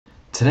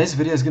Today's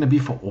video is going to be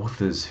for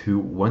authors who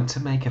want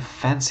to make a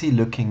fancy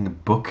looking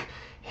book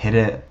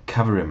header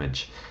cover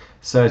image.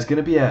 So it's going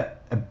to be a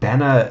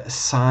banner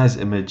size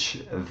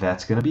image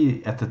that's going to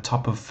be at the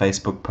top of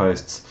Facebook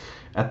posts,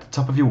 at the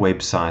top of your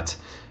website,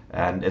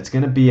 and it's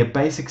going to be a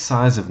basic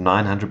size of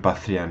 900 by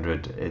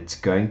 300. It's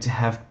going to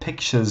have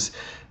pictures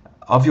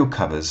of your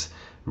covers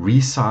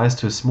resized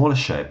to a smaller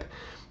shape,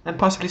 and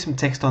possibly some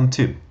text on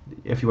too.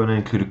 If you want to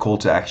include a call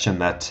to action,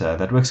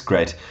 that works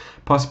great.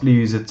 Possibly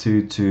use it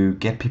to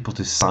get people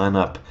to sign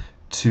up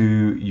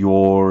to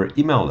your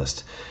email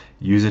list.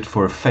 Use it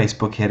for a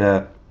Facebook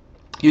header.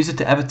 Use it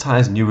to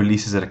advertise new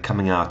releases that are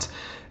coming out.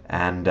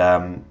 And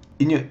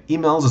in your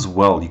emails as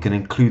well, you can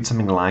include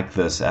something like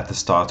this at the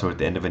start or at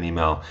the end of an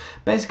email.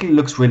 Basically, it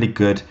looks really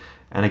good,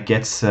 and it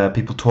gets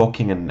people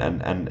talking,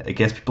 and it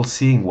gets people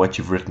seeing what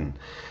you've written.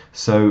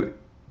 So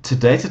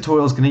today's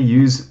tutorial is going to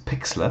use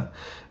Pixlr.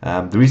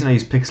 The reason I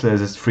use Pixlr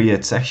is it's free.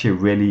 It's actually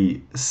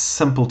really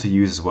simple to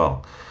use as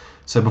well.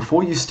 So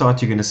before you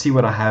start, you're going to see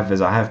what I have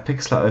is I have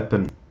Pixlr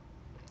open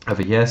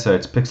over here. So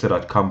it's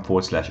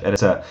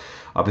pixlr.com/editor.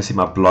 Obviously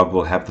my blog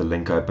will have the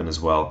link open as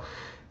well.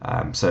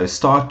 So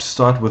start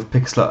with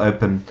Pixlr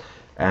open,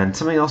 and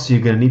something else you're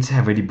going to need to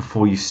have ready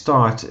before you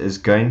start is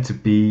going to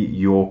be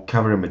your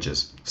cover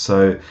images.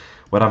 So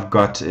what I've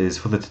got is,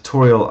 for the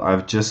tutorial,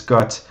 I've just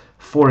got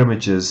 4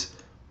 images.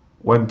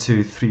 1,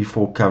 2, 3,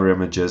 4 cover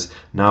images.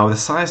 Now the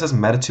size doesn't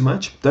matter too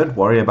much. Don't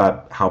worry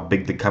about how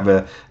big the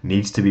cover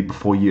needs to be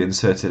before you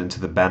insert it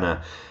into the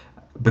banner,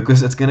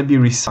 because it's going to be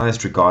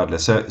resized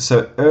regardless.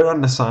 So err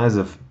on the size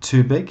of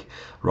too big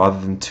rather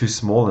than too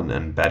small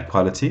and bad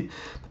quality.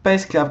 But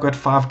basically, I've got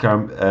 5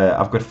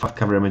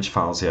 cover image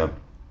files here.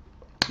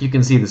 You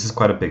can see this is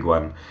quite a big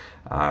one.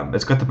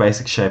 It's got the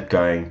basic shape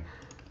going.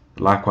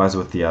 Likewise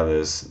with the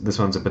others. This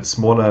one's a bit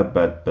smaller,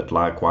 but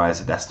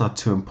likewise, that's not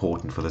too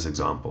important for this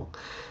example.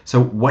 So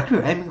what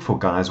we're aiming for,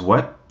 guys,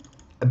 what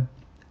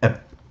a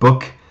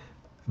book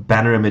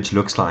banner image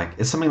looks like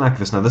is something like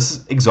this. Now,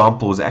 this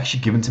example was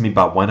actually given to me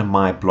by one of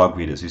my blog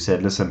readers who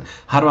said, listen,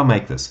 how do I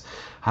make this?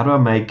 How do I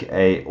make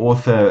a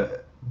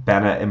author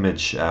banner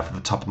image for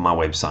the top of my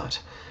website?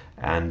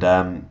 And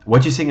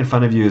what you're seeing in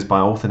front of you is by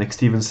author Nick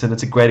Stevenson.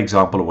 It's a great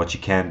example of what you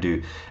can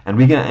do, and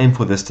we're going to aim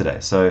for this today.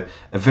 So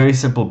a very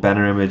simple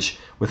banner image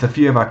with a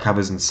few of our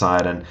covers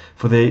inside, and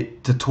for the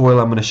tutorial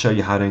I'm going to show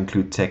you how to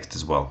include text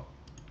as well.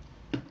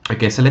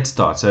 Okay, so let's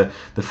start. So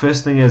the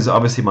first thing is,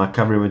 obviously my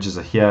cover images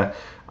are here.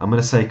 I'm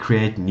going to say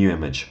create new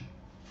image.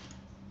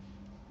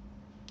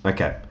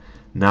 Okay,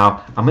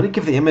 now I'm going to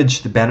give the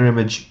image, the banner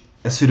image,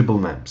 a suitable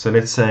name. So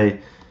let's say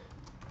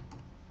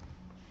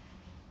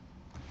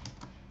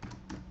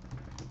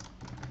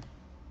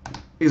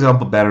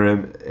example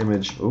banner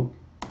image. Oh,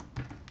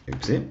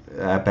 oopsie.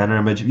 Banner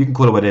image. You can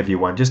call it whatever you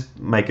want. Just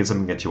make it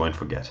something that you won't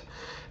forget.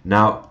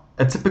 Now,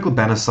 a typical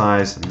banner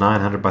size,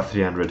 900 by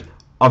 300.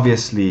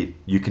 Obviously,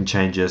 you can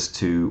change this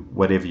to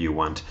whatever you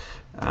want,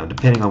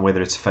 depending on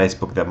whether it's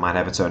Facebook. That might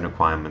have its own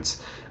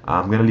requirements.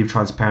 I'm going to leave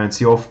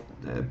transparency off.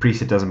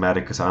 Preset doesn't matter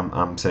because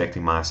I'm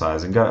selecting my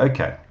size and go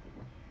OK.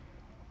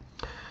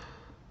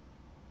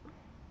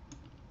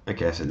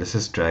 Okay, so let's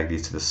just drag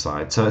these to the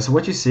side. So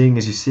what you're seeing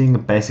is a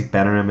basic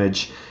banner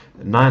image,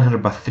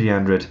 900 by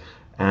 300,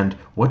 and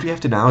what we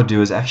have to now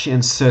do is actually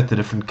insert the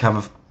different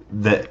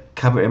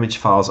cover image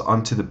files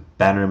onto the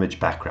banner image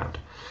background.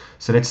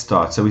 So let's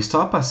start. So we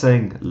start by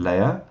saying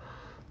layer,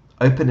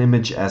 open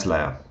image as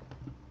layer.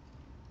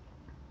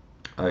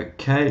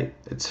 Okay,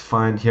 let's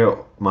find here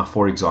my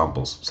 4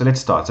 examples. So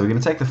let's start. So we're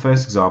going to take the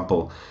first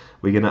example.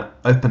 We're going to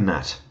open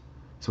that.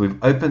 So we've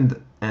opened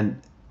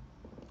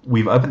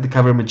the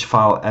cover image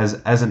file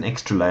as an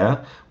extra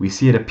layer. We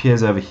see it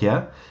appears over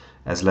here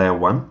as layer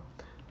 1.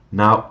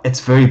 Now it's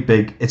very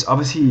big. It's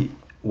obviously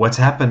what's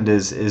happened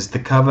is the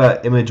cover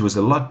image was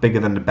a lot bigger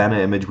than the banner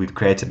image we've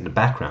created in the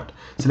background.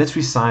 So let's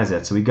resize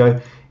that. So we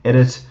go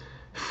edit,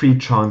 free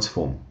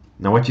transform.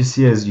 Now what you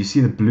see is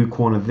the blue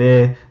corner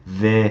there,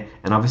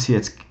 and obviously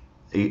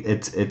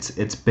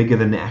it's bigger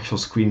than the actual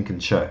screen can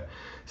show.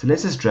 So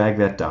let's just drag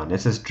that down.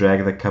 Let's just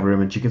drag the cover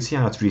image. You can see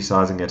how it's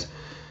resizing it.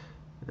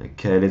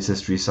 Okay, let's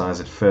just resize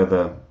it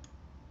further.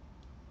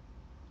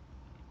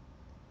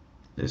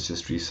 Let's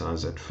just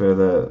resize it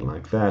further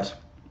like that.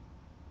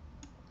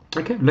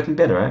 Okay, looking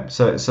better, right?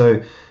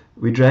 So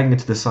we're dragging it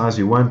to the size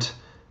we want.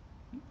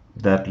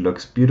 That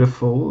looks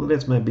beautiful.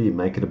 Let's maybe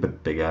make it a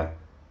bit bigger.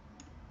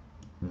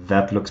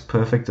 That looks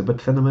perfect. A bit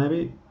thinner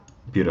maybe.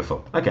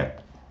 Beautiful. Okay,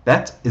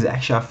 that is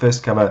actually our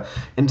first cover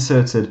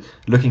inserted,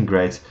 looking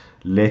great.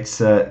 Let's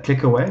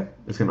click away.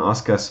 It's going to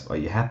ask us, are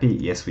you happy?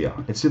 Yes, we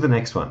are. Let's do the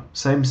next one.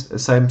 Same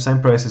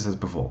process as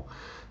before.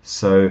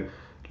 So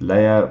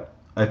layer,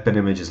 open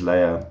image as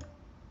layer.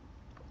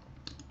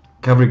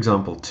 Cover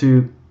example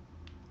 2,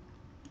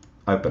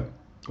 open.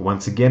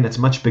 Once again, it's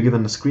much bigger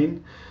than the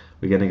screen.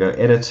 We're going to go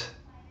edit,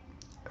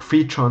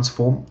 free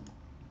transform.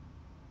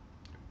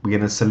 We're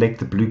going to select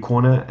the blue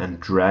corner and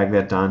drag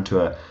that down to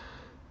a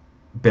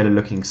better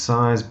looking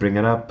size. Bring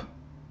it up.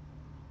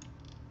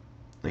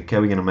 Okay,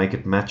 we're going to make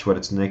it match what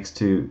it's next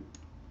to.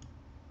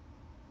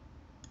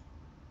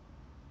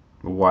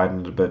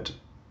 widen it a bit.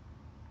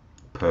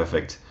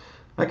 Perfect.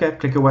 Okay,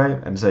 click away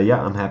and say,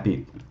 yeah, I'm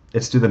happy.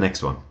 Let's do the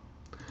next one.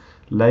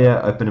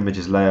 Layer, open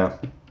images layer,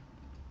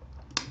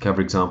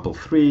 cover example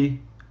 3.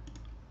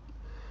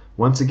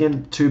 Once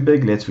again, too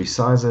big, let's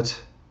resize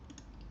it.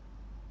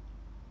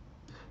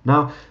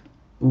 Now,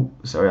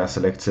 sorry, I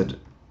selected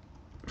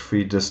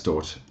free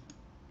distort.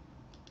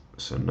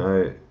 So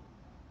no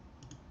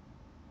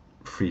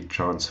free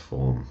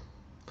transform.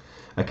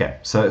 Okay,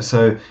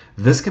 so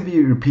this can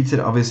be repeated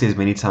obviously as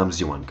many times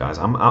as you want, guys.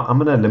 I'm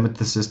going to limit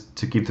this just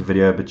to keep the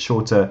video a bit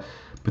shorter,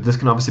 but this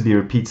can obviously be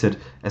repeated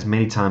as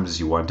many times as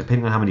you want,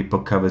 depending on how many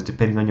book covers,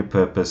 depending on your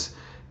purpose.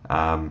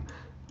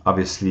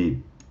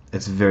 Obviously,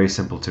 it's very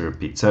simple to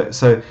repeat.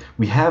 So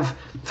we have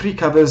 3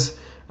 covers.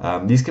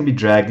 These can be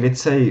dragged.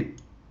 Let's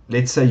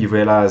say you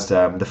realized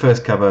the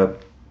first cover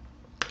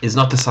is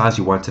not the size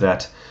you wanted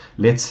at.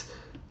 Let's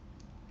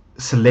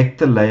select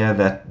the layer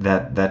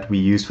that we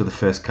used for the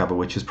first cover,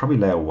 which is probably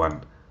layer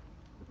 1.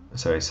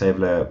 Sorry, save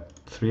layer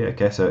 3.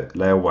 Okay, so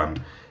layer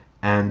 1,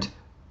 and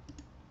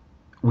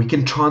we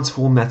can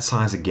transform that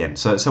size again.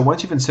 So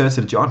once you've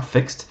inserted it, you aren't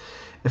fixed.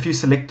 If you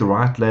select the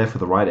right layer for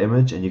the right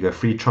image and you go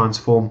free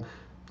transform,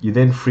 you're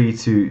then free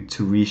to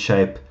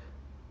reshape.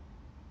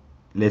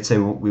 Let's say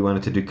we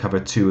wanted to do cover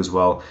 2 as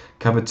well.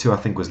 Cover 2 I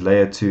think was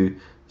layer 2.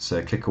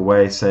 So click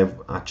away, save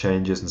our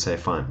changes, and say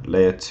fine,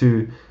 layer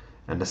 2,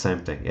 and the same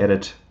thing,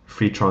 edit,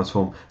 free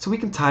transform. So we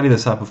can tidy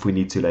this up if we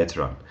need to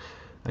later on.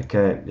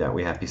 Okay, yeah,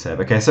 we're happy, save.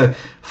 Okay, so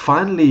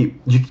finally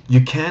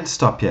you can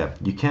stop here.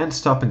 You can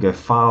stop and go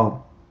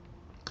file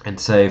and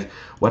save.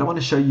 What I want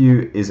to show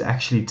you is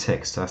actually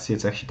text. I see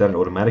it's actually done it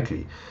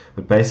automatically,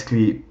 but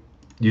basically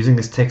using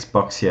this text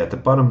box here at the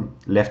bottom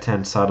left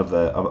hand side of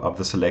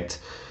the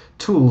select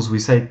tools, we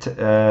say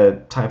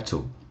type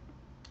tool.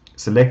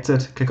 Select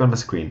it, click on the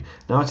screen.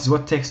 Now it is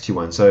what text you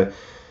want. So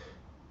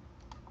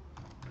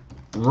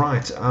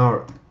write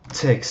our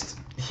text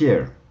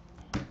here,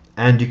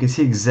 and you can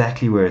see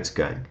exactly where it's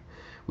going.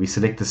 We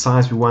select the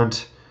size we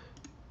want.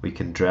 We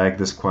can drag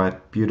this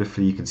quite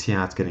beautifully. You can see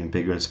how it's getting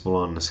bigger and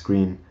smaller on the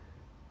screen.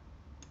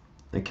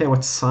 Okay, what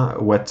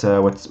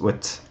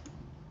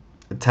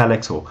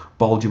italics or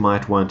bold you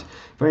might want.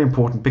 Very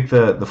important. Pick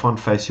the font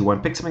face you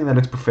want. Pick something that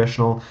looks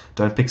professional.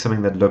 Don't pick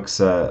something that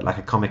looks like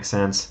a Comic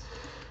Sans.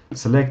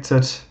 Select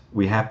it.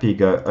 We're happy.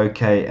 Go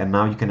OK, and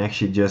now you can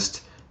actually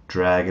just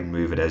drag and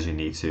move it as you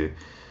need to.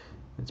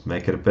 Let's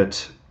make it a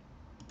bit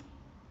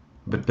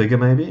bigger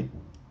maybe.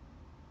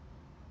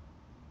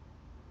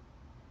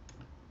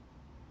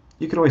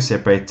 You can always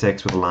separate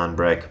text with a line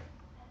break,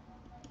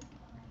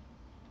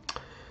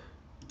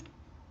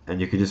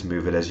 and you can just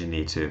move it as you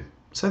need to.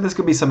 So this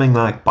could be something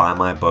like buy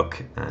my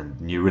book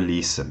and new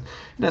release, and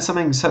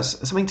something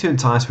to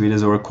entice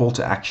readers, or a call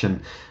to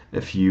action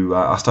if you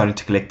are starting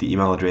to collect the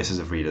email addresses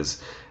of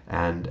readers.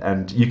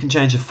 And you can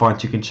change the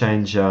font, you can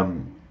change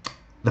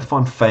the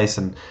font face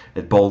and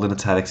it bold and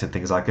italics and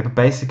things like that. But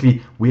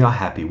basically, we are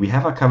happy. We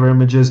have our cover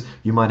images.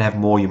 You might have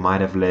more, you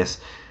might have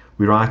less.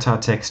 We write our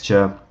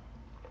texture.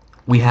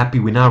 We're happy.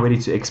 We're now ready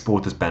to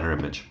export this banner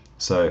image.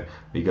 So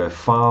we go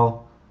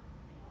File,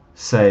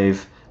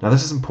 Save. Now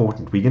this is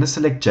important. We're going to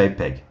select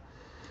JPEG.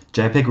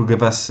 JPEG will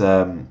give us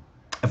a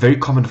very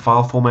common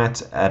file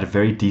format at a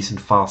very decent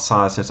file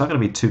size, so it's not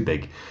going to be too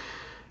big.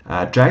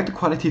 Drag the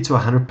quality to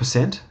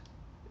 100%.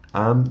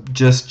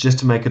 Just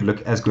to make it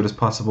look as good as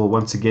possible.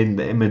 Once again,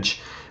 the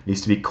image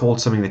needs to be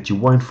called something that you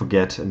won't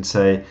forget, and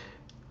say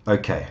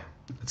OK.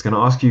 It's going to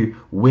ask you,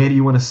 where do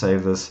you want to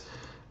save this?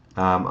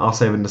 I'll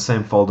save it in the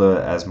same folder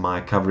as my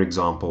cover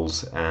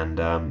examples,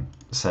 and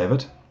save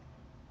it.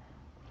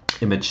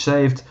 Image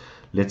saved.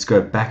 Let's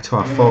go back to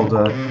our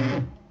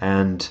folder,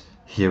 and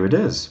here it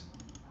is.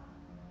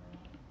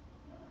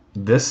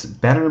 This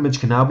banner image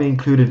can now be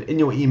included in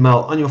your email,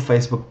 on your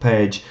Facebook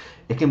page.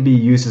 It can be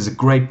used as a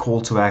great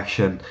call to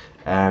action,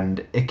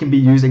 and it can be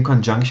used in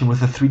conjunction with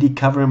the 3D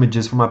cover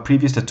images from our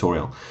previous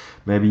tutorial.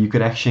 Maybe you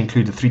could actually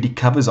include the 3D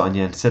covers on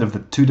here instead of the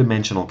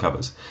two-dimensional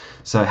covers.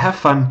 So have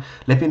fun.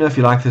 Let me know if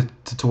you like the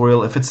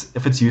tutorial. If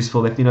it's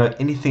useful, let me know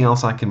anything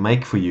else I can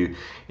make for you.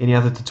 Any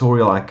other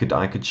tutorial I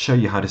could show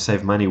you how to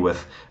save money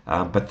with.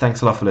 But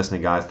thanks a lot for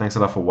listening, guys. Thanks a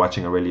lot for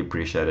watching. I really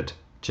appreciate it.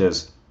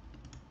 Cheers.